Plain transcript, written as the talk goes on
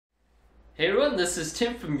Hey everyone, this is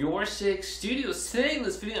Tim from YourSix Studios. Today in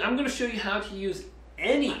this video, I'm going to show you how to use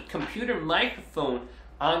any computer microphone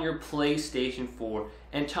on your PlayStation 4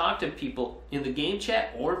 and talk to people in the game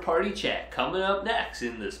chat or party chat. Coming up next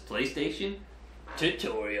in this PlayStation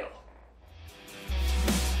tutorial.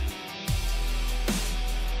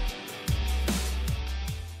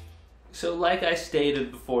 So like I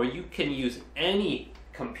stated before, you can use any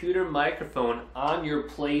computer microphone on your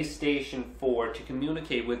PlayStation 4 to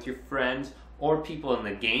communicate with your friends or people in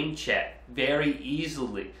the game chat very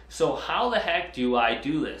easily. So how the heck do I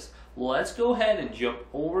do this? Let's go ahead and jump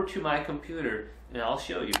over to my computer and I'll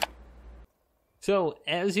show you. So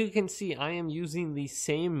as you can see, I am using the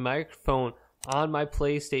same microphone on my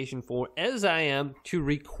PlayStation 4 as I am to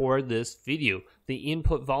record this video. The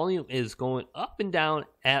input volume is going up and down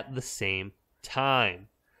at the same time.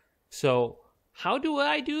 So how do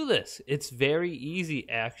I do this? It's very easy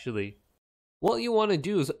actually. What you want to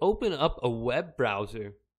do is open up a web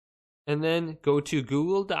browser and then go to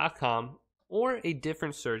google.com or a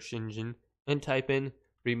different search engine and type in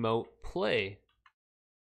remote play.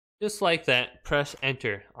 Just like that, press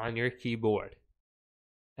enter on your keyboard.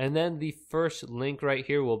 And then the first link right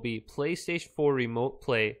here will be PlayStation 4 Remote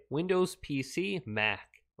Play, Windows PC,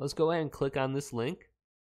 Mac. Let's go ahead and click on this link.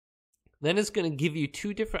 Then it's going to give you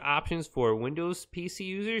two different options for Windows PC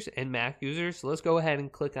users and Mac users. So let's go ahead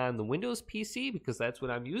and click on the Windows PC because that's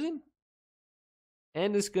what I'm using.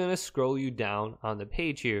 And it's going to scroll you down on the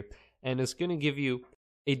page here. And it's going to give you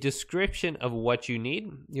a description of what you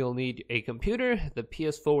need. You'll need a computer, the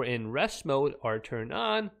PS4 in rest mode are turned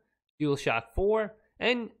on, DualShock 4,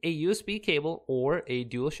 and a USB cable or a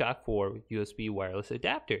DualShock 4 USB wireless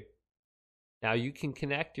adapter. Now you can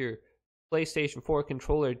connect your PlayStation 4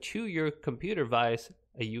 controller to your computer via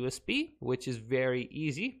a USB, which is very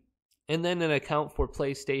easy. And then an account for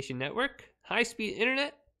PlayStation Network, high-speed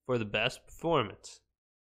internet for the best performance.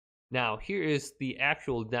 Now here is the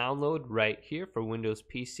actual download right here for Windows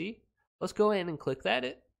PC. Let's go ahead and click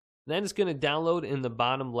that. Then it's going to download in the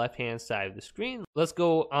bottom left-hand side of the screen. Let's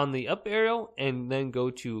go on the up arrow and then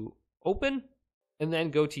go to open and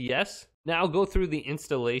then go to yes. Now go through the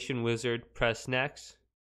installation wizard, press next,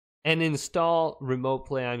 and install Remote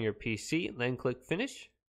Play on your PC, then click finish.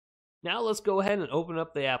 Now let's go ahead and open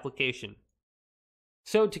up the application.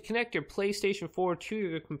 So to connect your PlayStation 4 to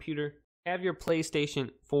your computer, have your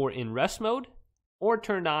PlayStation 4 in rest mode or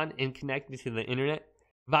turned on and connected to the internet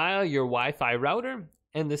via your Wi-Fi router,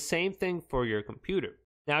 and the same thing for your computer.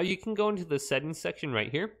 Now you can go into the settings section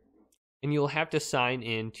right here and you'll have to sign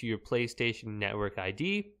in to your PlayStation Network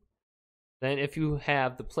ID. Then if you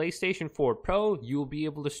have the PlayStation 4 Pro, you'll be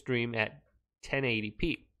able to stream at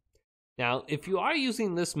 1080p. Now, if you are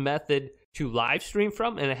using this method to live stream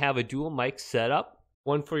from and have a dual mic setup,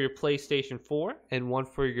 one for your PlayStation 4 and one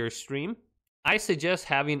for your stream, I suggest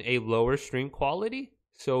having a lower stream quality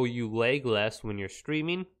so you lag less when you're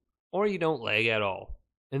streaming or you don't lag at all.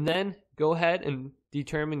 And then go ahead and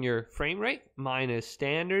determine your frame rate. Mine is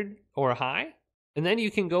standard or high. And then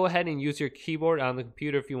you can go ahead and use your keyboard on the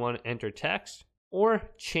computer if you want to enter text or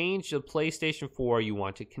change the PlayStation 4 you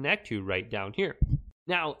want to connect to right down here.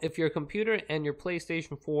 Now, if your computer and your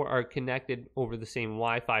PlayStation 4 are connected over the same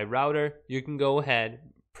Wi-Fi router, you can go ahead,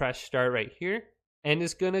 press start right here, and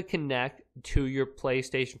it's going to connect to your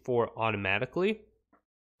PlayStation 4 automatically.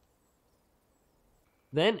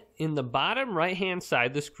 Then in the bottom right-hand side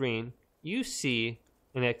of the screen, you see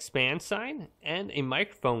an expand sign and a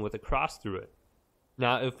microphone with a cross through it.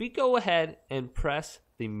 Now, if we go ahead and press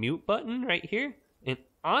the mute button right here and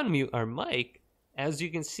unmute our mic, as you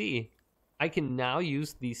can see, I can now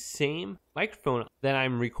use the same microphone that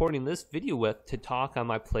I'm recording this video with to talk on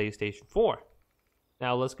my PlayStation 4.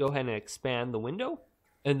 Now, let's go ahead and expand the window.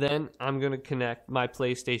 And then I'm going to connect my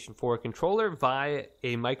PlayStation 4 controller via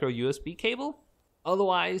a micro USB cable.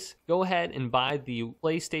 Otherwise, go ahead and buy the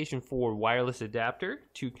PlayStation 4 wireless adapter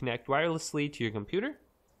to connect wirelessly to your computer.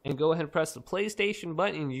 And go ahead and press the PlayStation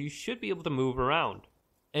button and you should be able to move around.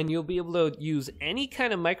 And you'll be able to use any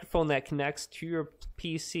kind of microphone that connects to your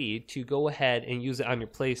PC to go ahead and use it on your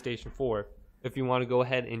PlayStation 4. If you want to go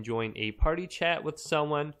ahead and join a party chat with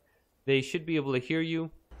someone, they should be able to hear you.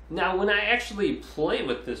 Now when I actually play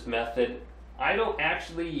with this method, I don't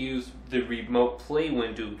actually use the remote play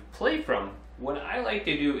window to play from. What I like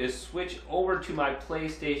to do is switch over to my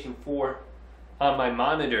PlayStation 4 on my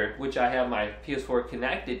monitor, which I have my PS4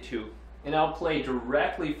 connected to, and I'll play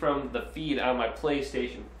directly from the feed on my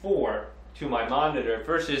PlayStation 4 to my monitor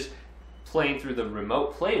versus playing through the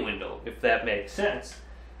remote play window, if that makes sense.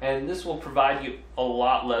 And this will provide you a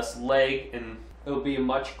lot less lag and it'll be a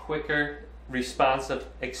much quicker responsive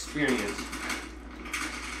experience.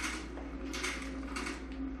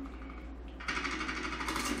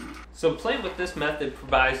 So playing with this method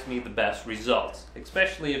provides me the best results,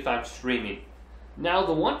 especially if I'm streaming. Now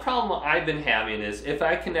the one problem I've been having is if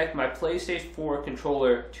I connect my PlayStation 4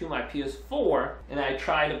 controller to my PS4 and I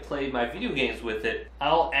try to play my video games with it,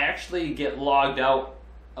 I'll actually get logged out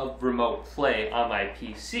of remote play on my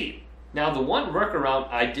PC. Now the one workaround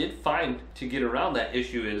I did find to get around that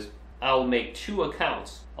issue is I'll make 2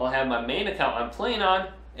 accounts. I'll have my main account I'm playing on,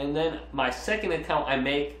 and then my second account I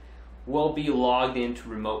make will be logged into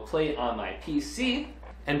remote play on my PC,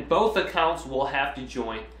 and both accounts will have to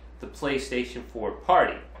join the PlayStation 4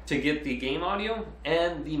 party to get the game audio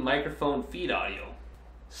and the microphone feed audio.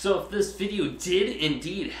 So if this video did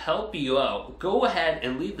indeed help you out, go ahead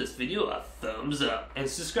and leave this video a thumbs up and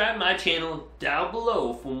subscribe to my channel down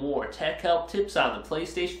below for more tech help tips on the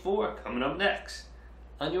PlayStation 4 coming up next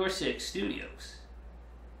on YourSix Studios.